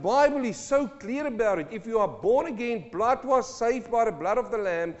 Because the Bible is so clear about it. If you are born again, blood was saved by the blood of the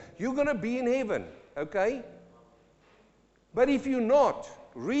Lamb, you're going to be in heaven. Okay? But if you're not,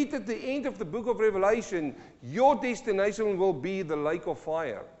 read at the end of the book of Revelation, your destination will be the lake of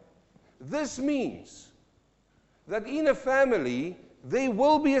fire. This means that in a family, there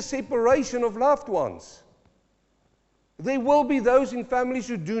will be a separation of loved ones. There will be those in families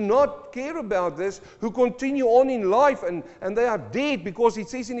who do not care about this, who continue on in life, and they are dead, because it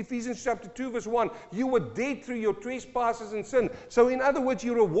says in Ephesians chapter 2 verse 1, you were dead through your trespasses and sin. So in other words,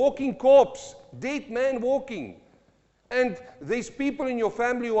 you're a walking corpse, dead man walking. And there's people in your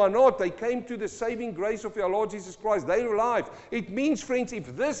family who are not. They came to the saving grace of our Lord Jesus Christ. They're alive. It means, friends,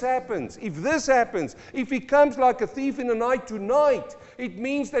 if this happens, if he comes like a thief in the night tonight, it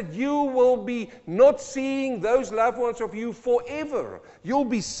means that you will be not seeing those loved ones of you forever. You'll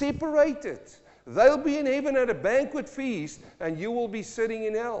be separated. They'll be in heaven at a banquet feast, and you will be sitting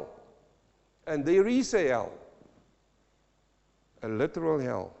in hell. And there is a hell. A literal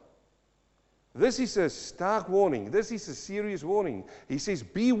hell. This is a stark warning. This is a serious warning. He says,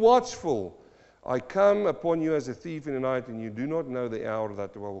 be watchful. I come upon you as a thief in the night, and you do not know the hour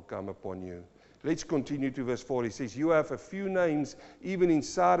that will come upon you. Let's continue to verse 4. He says, you have a few names, even in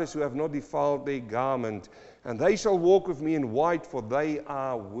Sardis, who have not defiled their garment, and they shall walk with me in white, for they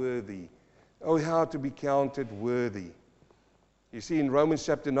are worthy. Oh, how to be counted worthy. You see, in Romans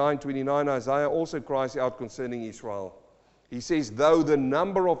chapter 9:29, Isaiah also cries out concerning Israel. He says, though the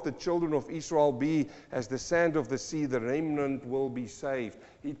number of the children of Israel be as the sand of the sea, the remnant will be saved.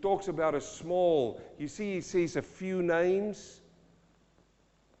 He talks about a small, you see, he says a few names.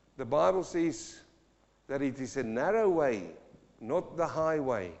 The Bible says that it is a narrow way, not the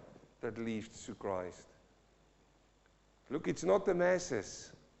highway, that leads to Christ. Look, it's not the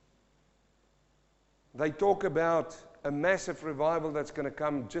masses. They talk about a massive revival that's going to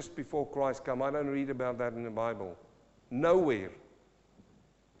come just before Christ comes. I don't read about that in the Bible. Nowhere.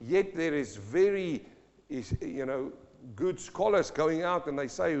 Yet there is good scholars going out and they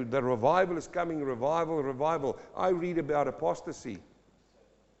say the revival is coming, revival. I read about apostasy.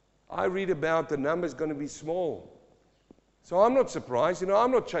 I read about the numbers going to be small. So I'm not surprised.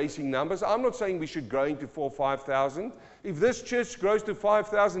 I'm not chasing numbers. I'm not saying we should grow into 4,000 or 5,000. If this church grows to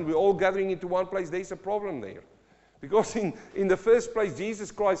 5,000, we're all gathering into one place, there's a problem there. Because in the first place,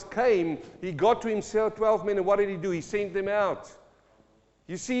 Jesus Christ came, He got to Himself 12 men, and what did He do? He sent them out.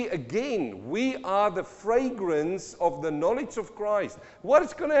 You see, again, we are the fragrance of the knowledge of Christ. What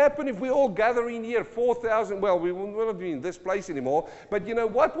is going to happen if we all gather in here, 4,000? Well, we will not be in this place anymore, but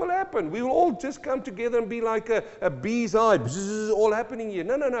what will happen? We will all just come together and be like a bee's eye, all happening here.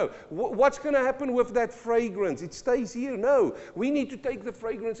 No. What's going to happen with that fragrance? It stays here. No, we need to take the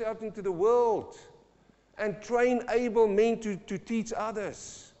fragrance out into the world and train able men to teach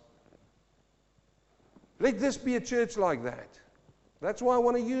others. Let this be a church like that. That's why I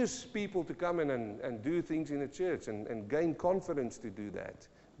want to use people to come in and do things in a church and gain confidence to do that.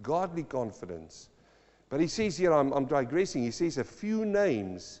 Godly confidence. But he says here, I'm digressing, he says a few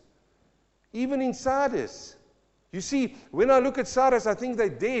names, even in Sardis. You see, when I look at Sardis, I think they're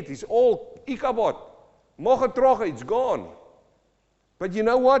dead. It's all Ichabod. Mogetroche, it's gone. But you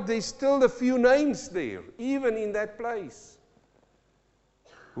know what? There's still a few names there, even in that place,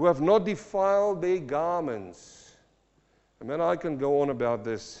 who have not defiled their garments. And then I can go on about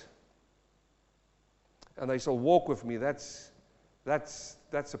this. And they shall walk with me. That's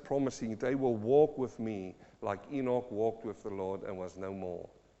a promising. They will walk with me like Enoch walked with the Lord and was no more.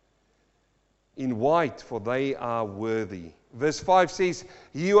 In white, for they are worthy. Verse 5 says,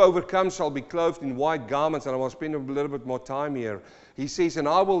 he who overcomes shall be clothed in white garments. And I will spend a little bit more time here. He says, and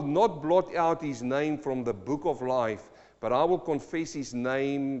I will not blot out his name from the book of life, but I will confess his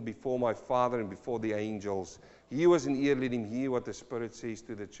name before my Father and before the angels. He who has an ear, let him hear what the Spirit says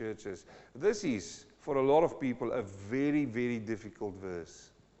to the churches. This is, for a lot of people, a very, very difficult verse.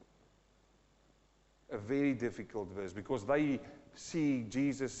 A very difficult verse, because they see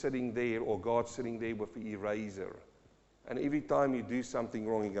Jesus sitting there or God sitting there with the eraser. And every time you do something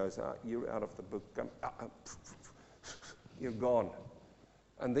wrong, He goes, you're out of the book. You're gone.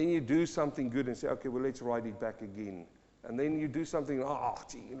 And then you do something good and say, okay, well, let's write it back again. And then you do something,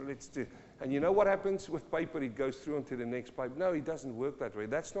 let's do. And you know what happens with paper? It goes through onto the next paper. No, it doesn't work that way.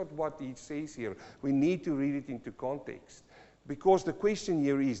 That's not what he says here. We need to read it into context. Because the question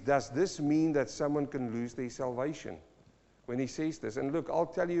here is, does this mean that someone can lose their salvation? When he says this. And look, I'll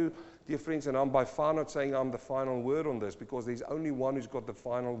tell you, dear friends, and I'm by far not saying I'm the final word on this, because there's only one who's got the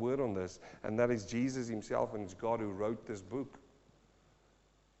final word on this, and that is Jesus Himself, and it's God who wrote this book.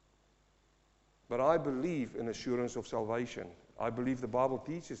 But I believe in assurance of salvation. I believe the Bible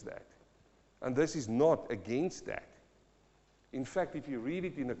teaches that. And this is not against that. In fact, if you read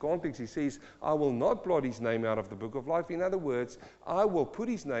it in the context, he says, I will not blot his name out of the book of life. In other words, I will put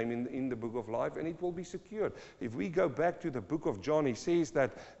his name in the book of life, and it will be secured. If we go back to the book of John, he says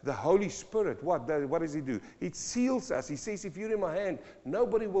that the Holy Spirit, what does He do? It seals us. He says, if you're in my hand,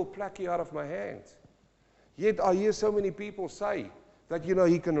 nobody will pluck you out of my hand. Yet I hear so many people say that,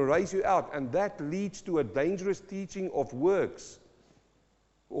 He can raise you out, and that leads to a dangerous teaching of works.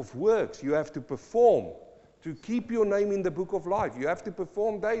 You have to perform to keep your name in the book of life. You have to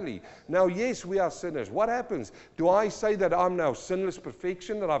perform daily. Now, yes, we are sinners. What happens? Do I say that I'm now sinless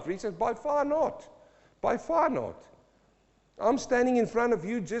perfection, that I've reached it? By far not. By far not. I'm standing in front of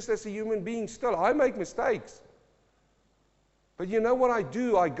you just as a human being still. I make mistakes. But you know what I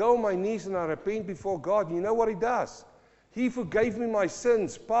do? I go on my knees and I repent before God. And you know what He does? He forgave me my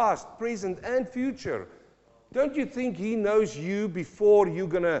sins, past, present, and future. Don't you think He knows you before you're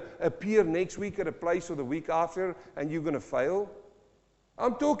going to appear next week at a place or the week after and you're going to fail?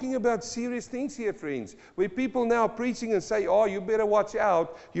 I'm talking about serious things here, friends, where people now preaching and say, you better watch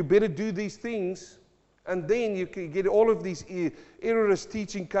out, you better do these things, and then you can get all of these erroneous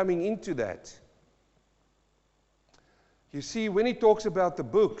teaching coming into that. You see, when he talks about the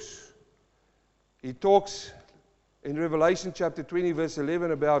books, he talks in Revelation chapter 20, verse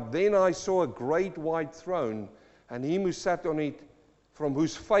 11, about, then I saw a great white throne, and Him who sat on it, from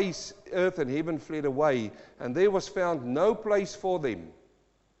whose face earth and heaven fled away, and there was found no place for them.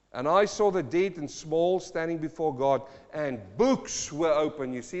 And I saw the dead and small standing before God, and books were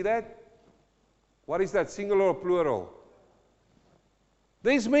open. You see that? What is that, singular or plural?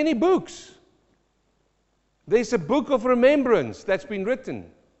 There's many books. There's a book of remembrance that's been written.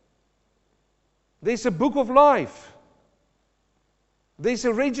 There's a book of life. There's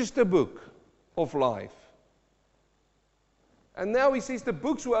a register book of life. And now he says the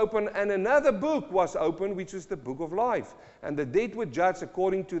books were open, and another book was opened, which is the book of life. And the dead were judged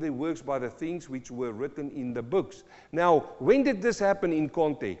according to their works by the things which were written in the books. Now, when did this happen in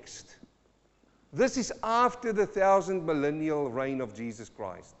context? This is after the 1,000 millennial reign of Jesus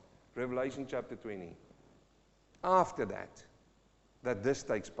Christ. Revelation chapter 20. After that this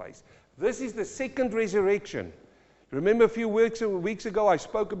takes place. This is the second resurrection. Remember a few weeks ago I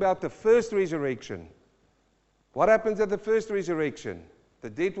spoke about the first resurrection. What happens at the first resurrection? The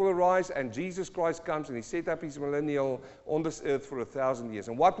dead will arise, and Jesus Christ comes and he set up his millennial on this earth for 1,000 years.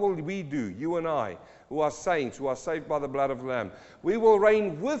 And what will we do, you and I, who are saints, who are saved by the blood of the Lamb? We will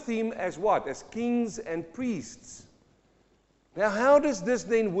reign with him as what? As kings and priests. Now, how does this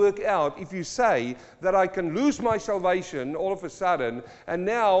then work out if you say that I can lose my salvation all of a sudden, and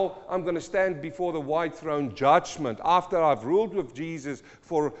now I'm going to stand before the white throne judgment after I've ruled with Jesus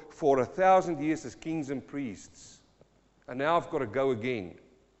for 1,000 years as kings and priests, and now I've got to go again?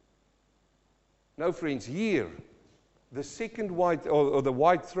 No, friends, here, the second white, or the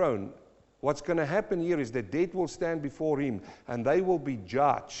white throne, what's going to happen here is the dead will stand before him, and they will be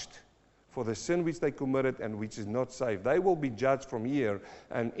judged for the sin which they committed and which is not saved. They will be judged from here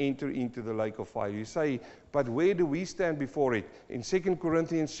and enter into the lake of fire. You say, but where do we stand before it? In 2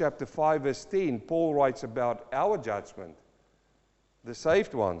 Corinthians chapter 5, verse 10, Paul writes about our judgment, the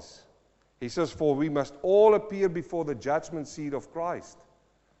saved ones. He says, for we must all appear before the judgment seat of Christ,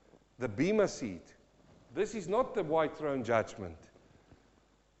 the bema seat. This is not the white throne judgment.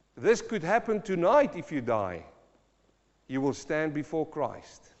 This could happen tonight if you die. You will stand before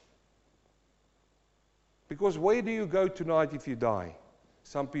Christ. Because where do you go tonight if you die?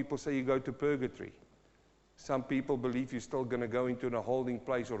 Some people say you go to purgatory. Some people believe you're still going to go into a holding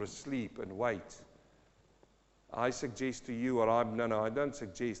place or a sleep and wait. I suggest to you, I don't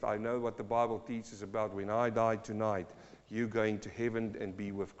suggest. I know what the Bible teaches about when I die tonight, you're going to heaven and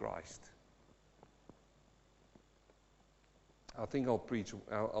be with Christ. I think I'll preach,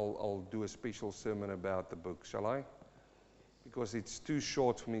 I'll do a special sermon about the book, shall I? Because it's too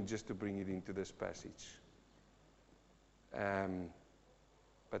short for me just to bring it into this passage.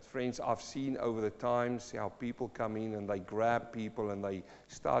 But friends, I've seen over the times how people come in and they grab people and they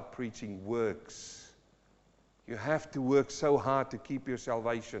start preaching works. You have to work so hard to keep your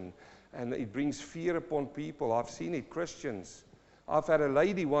salvation, and it brings fear upon people. I've seen it, Christians. I've had a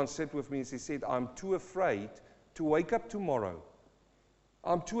lady once sit with me and she said, I'm too afraid to wake up tomorrow.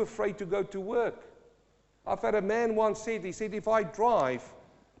 I'm too afraid to go to work. I've had a man once said, he said, if I drive,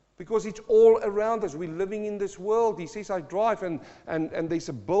 because it's all around us. We're living in this world. He says, I drive and there's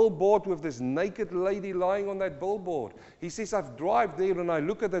a billboard with this naked lady lying on that billboard. He says, I've drive there and I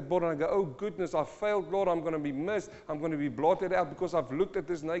look at that board and I go, oh goodness, I failed, Lord. I'm going to be missed. I'm going to be blotted out because I've looked at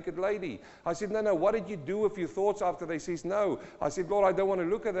this naked lady. I said, no, what did you do with your thoughts after they says no? I said, Lord, I don't want to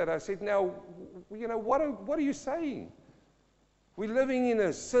look at that. I said, now, what are you saying? We're living in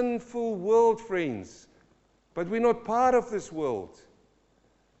a sinful world, friends, but we're not part of this world.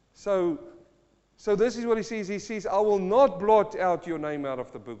 So this is what he says. He says, I will not blot out your name out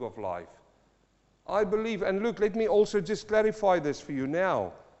of the book of life. I believe, and look, let me also just clarify this for you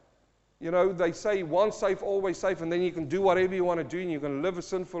now. They say once saved, always saved, and then you can do whatever you want to do, and you can live a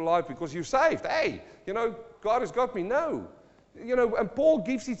sinful life because you're saved. Hey, God has got me. No. And Paul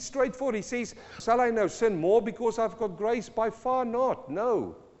gives it straightforward. He says, shall I now sin more because I've got grace? By far not.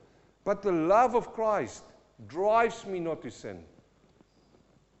 No. But the love of Christ drives me not to sin.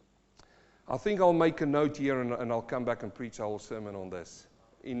 I think I'll make a note here and I'll come back and preach a whole sermon on this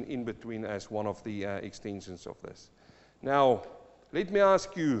in between as one of the extensions of this. Now, let me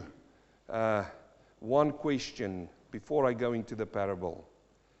ask you one question before I go into the parable.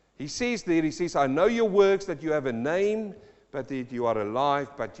 He says, I know your works, that you have a name, but that you are alive,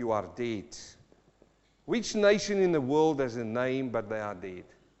 but you are dead. Which nation in the world has a name, but they are dead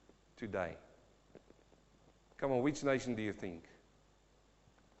today? Come on, which nation do you think?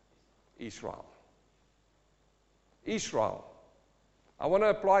 Israel. Israel. I want to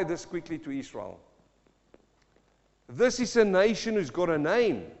apply this quickly to Israel. This is a nation who's got a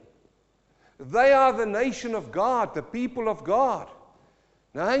name. They are the nation of God, the people of God.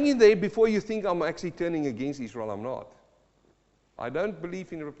 Now hang in there before you think I'm actually turning against Israel. I'm not. I don't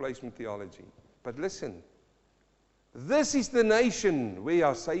believe in replacement theology. But listen, this is the nation where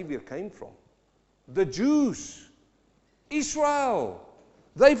our Savior came from. The Jews, Israel,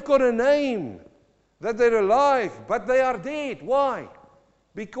 they've got a name that they're alive, but they are dead. Why?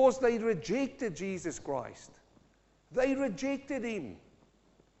 Because they rejected Jesus Christ. They rejected Him.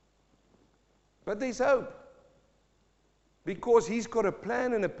 But there's hope. Because He's got a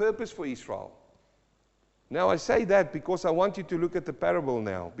plan and a purpose for Israel. Now I say that because I want you to look at the parable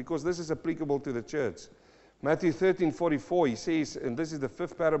now, because this is applicable to the church. Matthew 13:44, He says, and this is the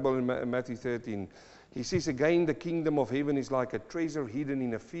 5th parable in Matthew 13, He says, again, the kingdom of heaven is like a treasure hidden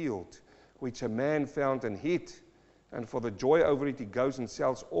in a field, which a man found and hid. And for the joy over it, he goes and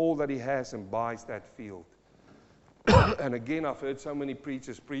sells all that he has and buys that field. And again, I've heard so many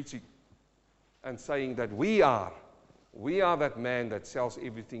preachers preaching and saying that we are that man that sells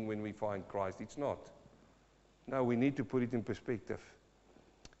everything when we find Christ. It's not. No, we need to put it in perspective.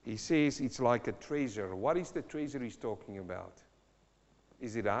 He says it's like a treasure. What is the treasure He's talking about?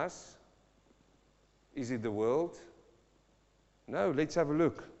 Is it us? Is it the world? No, let's have a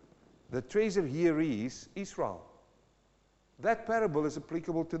look. The treasure here is Israel. That parable is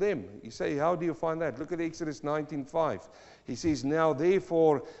applicable to them. You say, how do you find that? Look at Exodus 19:5. He says, now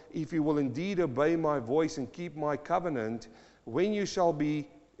therefore, if you will indeed obey my voice and keep my covenant, when you shall be,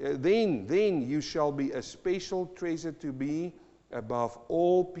 then you shall be a special treasure to me above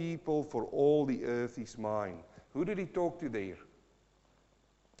all people, for all the earth is mine. Who did He talk to there?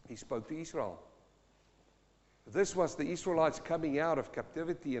 He spoke to Israel. This was the Israelites coming out of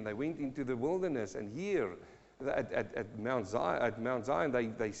captivity, and they went into the wilderness, and here at Mount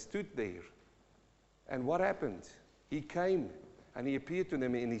Zion, they stood there. And what happened? He came and He appeared to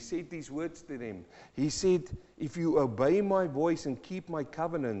them and He said these words to them. He said, if you obey my voice and keep my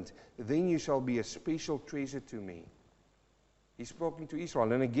covenant, then you shall be a special treasure to me. He's spoken to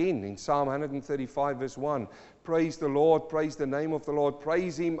Israel. And again, in Psalm 135 verse 1, praise the Lord, praise the name of the Lord,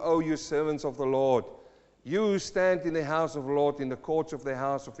 praise Him, O you servants of the Lord. You who stand in the house of the Lord, in the courts of the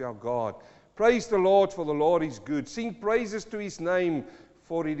house of your God. Praise the Lord, for the Lord is good. Sing praises to His name,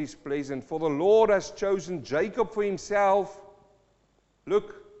 for it is pleasant. For the Lord has chosen Jacob for Himself.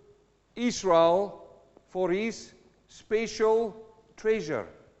 Look, Israel for His special treasure.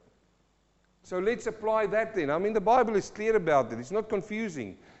 So let's apply that then. I mean, the Bible is clear about it. It's not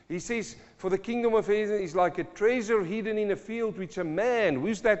confusing. He says, for the kingdom of heaven is like a treasure hidden in a field, which a man,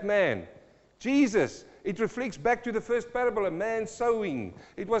 who's that man? Jesus. It reflects back to the first parable, a man sowing.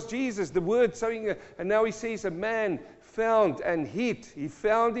 It was Jesus, the word sowing. And now He says a man found and hid. He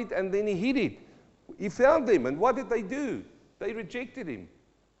found it and then he hid it. He found them. And what did they do? They rejected Him.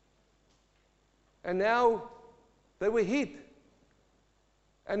 And now they were hid.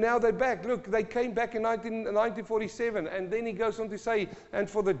 And now they're back. Look, they came back in 1947. And then He goes on to say, and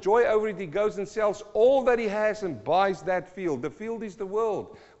for the joy over it, He goes and sells all that he has and buys that field. The field is the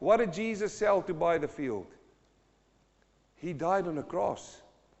world. What did Jesus sell to buy the field? He died on a cross.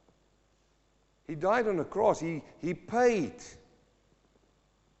 He died on a cross. He paid.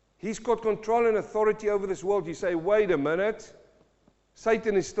 He's got control and authority over this world. You say, wait a minute.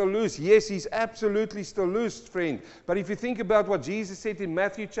 Satan is still loose. Yes, he's absolutely still loose, friend. But if you think about what Jesus said in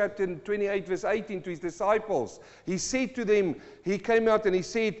Matthew chapter 28, verse 18 to His disciples, He said to them, He came out and He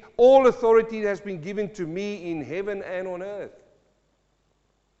said, all authority has been given to me in heaven and on earth.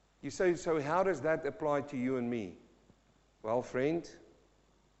 You say, so how does that apply to you and me? Well, friend,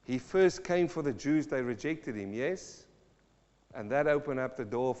 He first came for the Jews. They rejected Him, yes? And that opened up the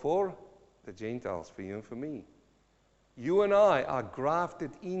door for the Gentiles, for you and for me. You and I are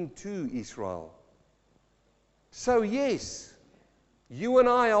grafted into Israel. So yes, you and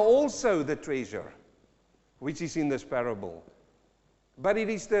I are also the treasure which is in this parable. But it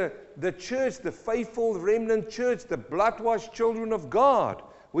is the church, the faithful remnant church, the blood-washed children of God,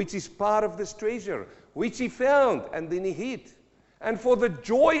 which is part of this treasure, which He found and then He hid. And for the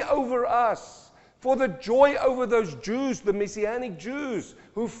joy over us, for the joy over those Jews, the Messianic Jews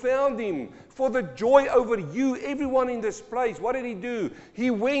who found Him, for the joy over you, everyone in this place, what did He do?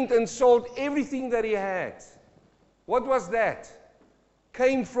 He went and sold everything that He had. What was that?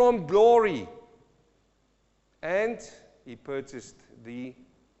 Came from glory. And He purchased the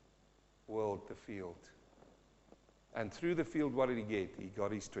world, the field. And through the field, what did He get? He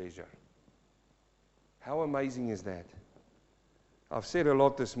got His treasure. How amazing is that? I've said a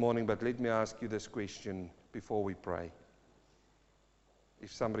lot this morning, but let me ask you this question before we pray.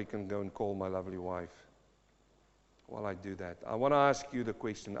 If somebody can go and call my lovely wife while I do that. I want to ask you the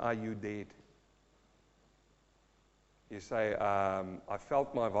question, are you dead? You say, I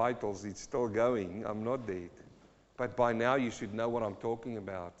felt my vitals, it's still going, I'm not dead. But by now you should know what I'm talking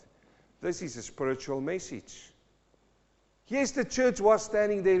about. This is a spiritual message. Yes, the church was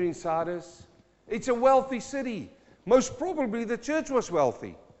standing there in Sardis. It's a wealthy city. Most probably the church was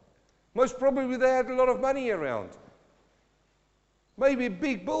wealthy. Most probably they had a lot of money around. Maybe a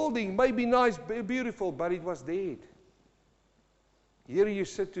big building, maybe nice, beautiful, but it was dead. Here you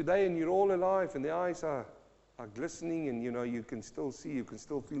sit today and you're all alive and the eyes are glistening and you can still see, you can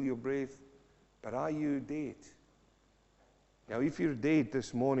still feel your breath. But are you dead? Now if you're dead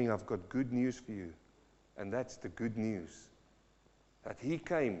this morning, I've got good news for you. And that's the good news. That He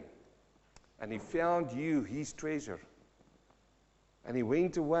came and He found you, His treasure. And He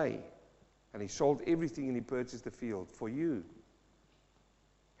went away and He sold everything and He purchased the field for you.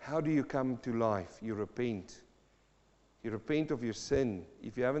 How do you come to life? You repent. You repent of your sin.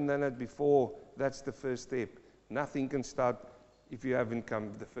 If you haven't done that before, that's the first step. Nothing can start if you haven't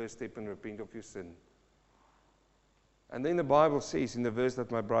come the first step and repent of your sin. And then the Bible says, in the verse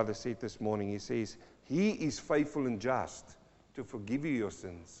that my brother said this morning, he says, He is faithful and just to forgive you your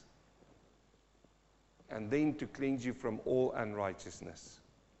sins and then to cleanse you from all unrighteousness.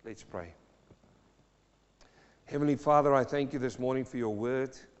 Let's pray. Heavenly Father, I thank you this morning for your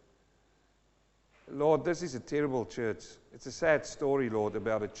word. Lord, this is a terrible church. It's a sad story, Lord,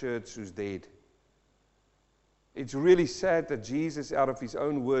 about a church who's dead. It's really sad that Jesus, out of His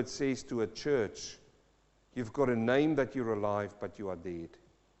own word, says to a church, you've got a name that you're alive, but you are dead.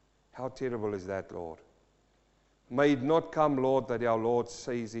 How terrible is that, Lord? May it not come, Lord, that our Lord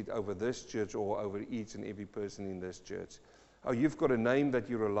says it over this church or over each and every person in this church. Oh, you've got a name that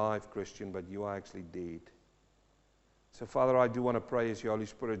you're alive, Christian, but you are actually dead. So, Father, I do want to pray as your Holy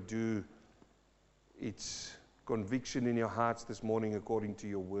Spirit do its conviction in your hearts this morning according to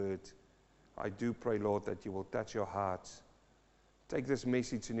your word. I do pray, Lord, that you will touch your hearts. Take this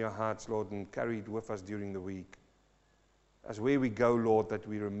message in your hearts, Lord, and carry it with us during the week. As where we go, Lord, that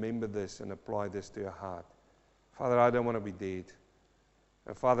we remember this and apply this to your heart. Father, I don't want to be dead.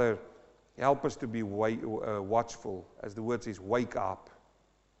 And Father, help us to be watchful. As the word says, wake up.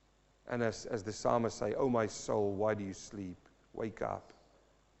 And as the psalmist say, oh my soul, why do you sleep? Wake up.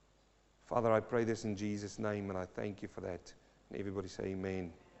 Father, I pray this in Jesus' name, and I thank you for that. And everybody say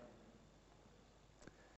amen.